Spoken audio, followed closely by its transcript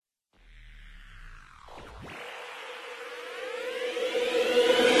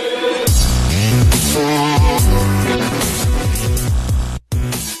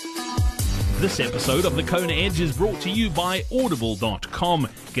This episode of The Kona Edge is brought to you by Audible.com.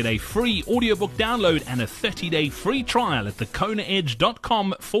 Get a free audiobook download and a 30-day free trial at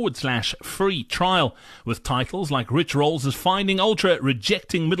thekonaedge.com/free trial. With titles like Rich Rolls' Finding Ultra,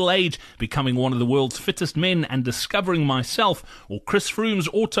 Rejecting Middle Age, Becoming One of the World's Fittest Men, and Discovering Myself, or Chris Froome's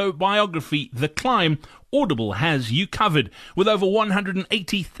autobiography, The Climb, Audible has you covered. With over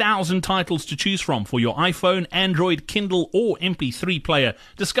 180,000 titles to choose from for your iPhone, Android, Kindle, or MP3 player.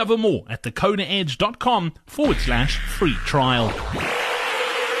 Discover more at thekonaedge.com/free trial.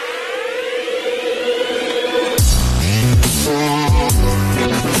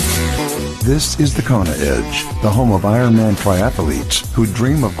 This is the Kona Edge, the home of Ironman triathletes who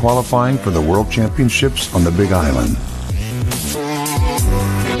dream of qualifying for the World Championships on the Big Island.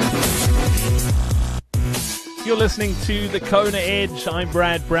 You're listening to The Kona Edge. I'm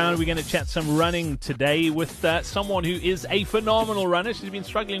Brad Brown. We're going to chat some running today with someone who is a phenomenal runner. She's been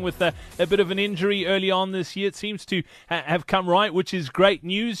struggling with a bit of an injury early on this year. It seems to have come right, which is great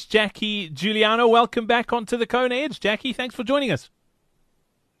news. Jackie Giuliano, welcome back onto The Kona Edge. Jackie, thanks for joining us.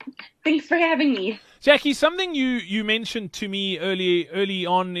 Thanks for having me. Jackie, something you mentioned to me early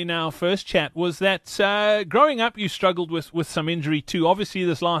on in our first chat was that growing up you struggled with some injury too. Obviously,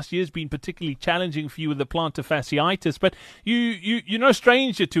 this last year has been particularly challenging for you with the plantar fasciitis, but you're no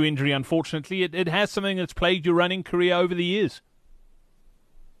stranger to injury, unfortunately. It has something that's plagued your running career over the years.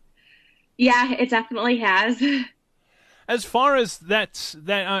 Yeah, it definitely has. As far as that,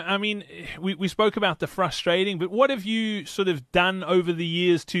 I mean, we spoke about the frustrating, but what have you sort of done over the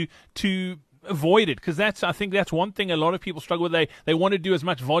years to avoid it? Because I think that's one thing a lot of people struggle with. They want to do as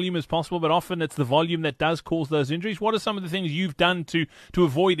much volume as possible, but often it's the volume that does cause those injuries. What are some of the things you've done to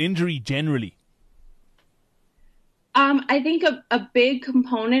avoid injury generally? I think a big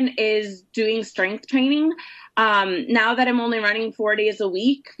component is doing strength training. Now that I'm only running 4 days a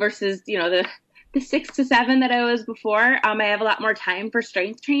week versus, the 6 to 7 that I was before, I have a lot more time for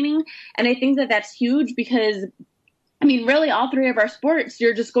strength training. And I think that that's huge because, I mean, really all three of our sports,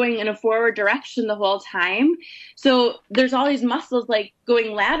 you're just going in a forward direction the whole time. So there's all these muscles like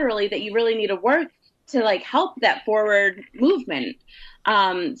going laterally that you really need to work to like help that forward movement.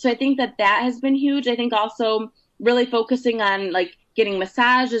 So I think that has been huge. I think also really focusing on like getting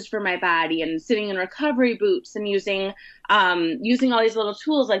massages for my body and sitting in recovery boots and using all these little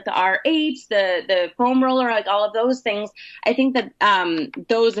tools like the R8, the foam roller, like all of those things. I think that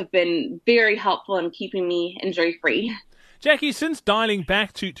those have been very helpful in keeping me injury free. Jackie, since dialing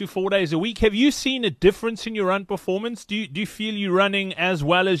back to 4 days a week, have you seen a difference in your run performance? Do you feel you're running as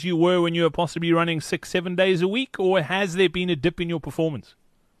well as you were when you were possibly running 6-7 days a week, or has there been a dip in your performance?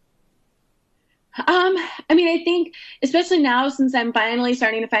 I mean, I think especially now since I'm finally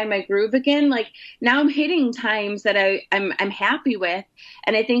starting to find my groove again, like now I'm hitting times that I'm happy with.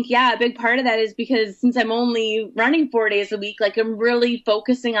 And I think, a big part of that is because since I'm only running 4 days a week, like I'm really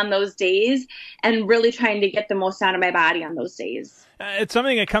focusing on those days and really trying to get the most out of my body on those days. It's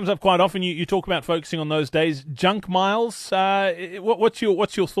something that comes up quite often. You talk about focusing on those days. Junk miles, what's your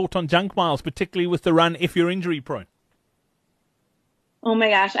thought on junk miles, particularly with the run if you're injury prone? Oh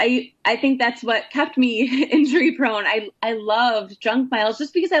my gosh, I think that's what kept me injury prone. I loved junk miles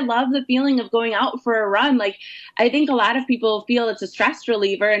just because I love the feeling of going out for a run. Like I think a lot of people feel it's a stress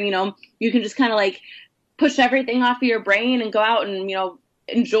reliever and, you can just kind of like push everything off of your brain and go out and,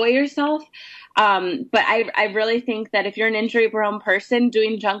 enjoy yourself. But I really think that if you're an injury prone person,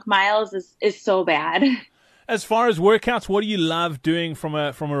 doing junk miles is so bad. As far as workouts, what do you love doing from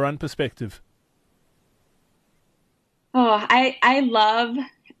a run perspective? Oh, I love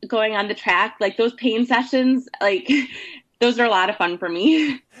going on the track. Like those pain sessions, like those are a lot of fun for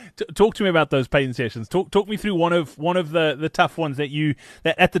me. Talk to me about those pain sessions. Talk me through one of the tough ones that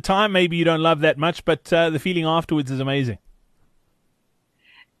at the time maybe you don't love that much, but the feeling afterwards is amazing.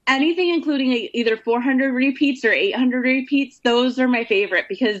 Anything including either 400 repeats or 800 repeats, those are my favorite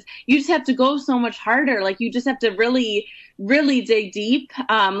because you just have to go so much harder. Like you just have to really, really dig deep.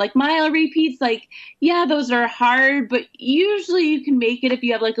 Like mile repeats, like, those are hard, but usually you can make it if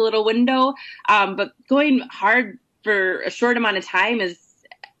you have like a little window. But going hard for a short amount of time is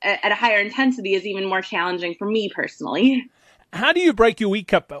at a higher intensity is even more challenging for me personally. How do you break your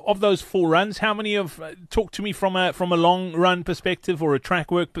week up? Of those 4 runs, how many talk to me from a long run perspective or a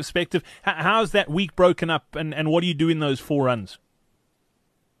track work perspective? How's that week broken up and what do you do in those 4 runs?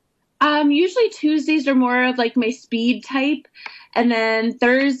 Usually Tuesdays are more of like my speed type, and then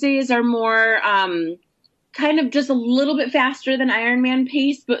Thursdays are more kind of just a little bit faster than Ironman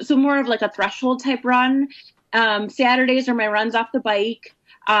pace, but so more of like a threshold type run. Saturdays are my runs off the bike.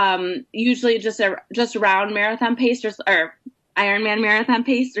 Usually just around marathon pace or Ironman marathon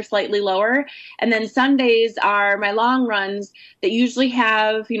pace or slightly lower. And then Sundays are my long runs that usually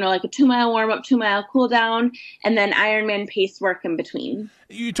have, like a 2-mile warm up, 2-mile cool down, and then Ironman pace work in between.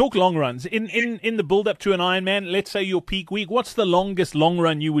 You talk long runs. In the build up to an Ironman, let's say your peak week, what's the longest long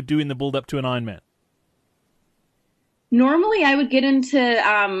run you would do in the build up to an Ironman? Normally I would get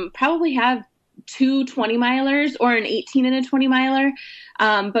into probably have 2 20-milers or an 18 and a 20-miler.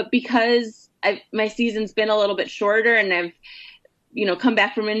 But because my season's been a little bit shorter and I've, come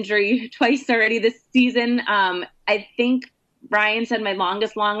back from injury twice already this season, I think Brian said my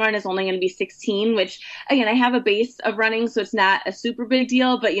longest long run is only going to be 16, which, again, I have a base of running, so it's not a super big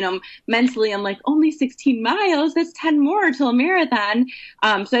deal. But, mentally, I'm like, only 16 miles, that's 10 more till a marathon.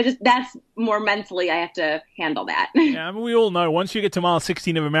 So that's more mentally, I have to handle that. Yeah, I mean, we all know once you get to mile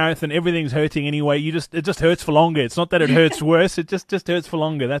 16 of a marathon, everything's hurting anyway. It just hurts for longer. It's not that it hurts worse, it just hurts for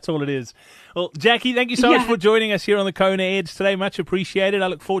longer. That's all it is. Well, Jackie, thank you so much for joining us here on the Kona Edge today. Much appreciated. I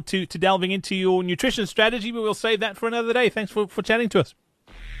look forward to delving into your nutrition strategy, but we'll save that for another day. Thanks for chatting to us.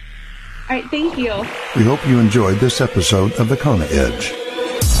 All right, thank you. We hope you enjoyed this episode of the Kona Edge.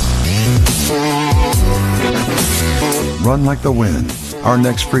 Run like the wind. Our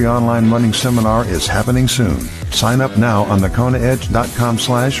next free online running seminar is happening soon. Sign up now on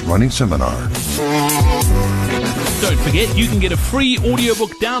thekonaedge.com/running seminar. Don't forget, you can get a free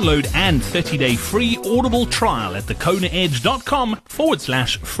audiobook download and 30-day free Audible trial at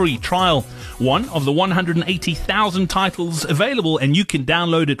thekonaedge.com/free trial. One of the 180,000 titles available, and you can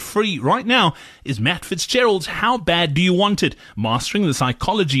download it free right now, is Matt Fitzgerald's How Bad Do You Want It? Mastering the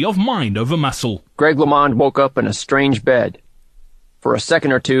Psychology of Mind Over Muscle. Greg LeMond woke up in a strange bed. For a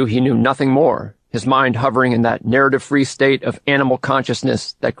second or two, he knew nothing more, his mind hovering in that narrative-free state of animal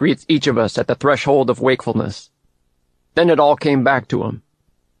consciousness that greets each of us at the threshold of wakefulness. Then it all came back to him.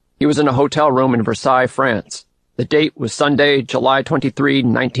 He was in a hotel room in Versailles, France. The date was Sunday, July 23,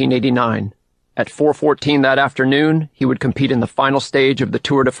 1989. At 4:14 that afternoon, he would compete in the final stage of the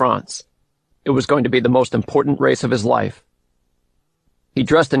Tour de France. It was going to be the most important race of his life. He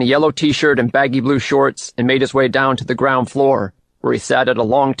dressed in a yellow t-shirt and baggy blue shorts and made his way down to the ground floor, where he sat at a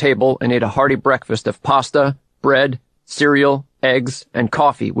long table and ate a hearty breakfast of pasta, bread, cereal, eggs, and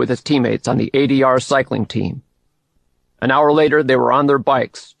coffee with his teammates on the ADR cycling team. An hour later, they were on their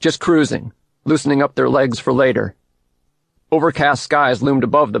bikes, just cruising, loosening up their legs for later. Overcast skies loomed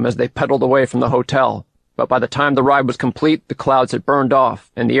above them as they pedaled away from the hotel, but by the time the ride was complete, the clouds had burned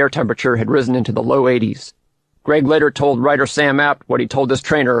off and the air temperature had risen into the low 80s. Greg later told writer Sam Apt what he told his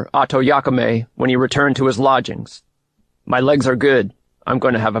trainer, Otto Yakame, when he returned to his lodgings. "My legs are good. I'm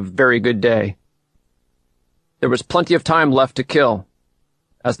going to have a very good day." There was plenty of time left to kill.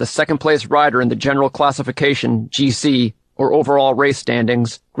 As the second-place rider in the general classification, GC, or overall race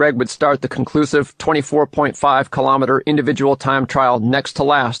standings, Greg would start the conclusive 24.5-kilometer individual time trial next to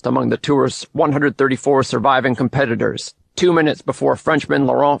last among the Tour's 134 surviving competitors, 2 minutes before Frenchman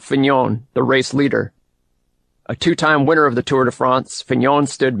Laurent Fignon, the race leader. A two-time winner of the Tour de France, Fignon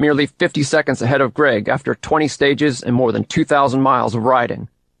stood merely 50 seconds ahead of Greg after 20 stages and more than 2,000 miles of riding.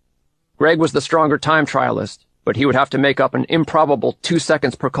 Greg was the stronger time trialist, but he would have to make up an improbable 2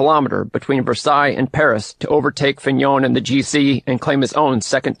 seconds per kilometer between Versailles and Paris to overtake Fignon in the GC and claim his own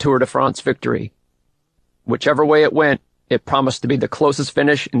second Tour de France victory. Whichever way it went, it promised to be the closest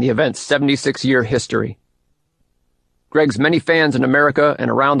finish in the event's 76-year history. Greg's many fans in America and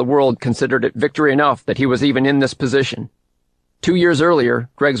around the world considered it victory enough that he was even in this position. 2 years earlier,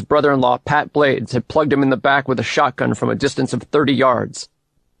 Greg's brother-in-law, Pat Blades, had plugged him in the back with a shotgun from a distance of 30 yards.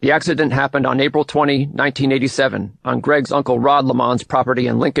 The accident happened on April 20, 1987, on Greg's uncle Rod LeMond's property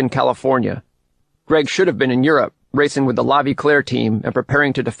in Lincoln, California. Greg should have been in Europe, racing with the La Viclaire team and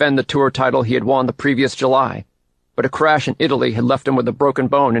preparing to defend the Tour title he had won the previous July. But a crash in Italy had left him with a broken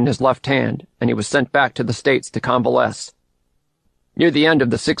bone in his left hand, and he was sent back to the States to convalesce. Near the end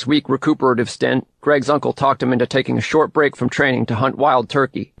of the 6-week recuperative stint, Greg's uncle talked him into taking a short break from training to hunt wild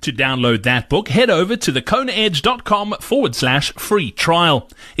turkey. To download that book, head over to thekonaedge.com/free trial.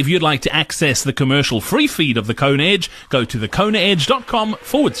 If you'd like to access the commercial-free feed of The Kona Edge, go to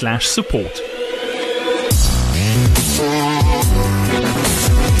thekonaedge.com/support.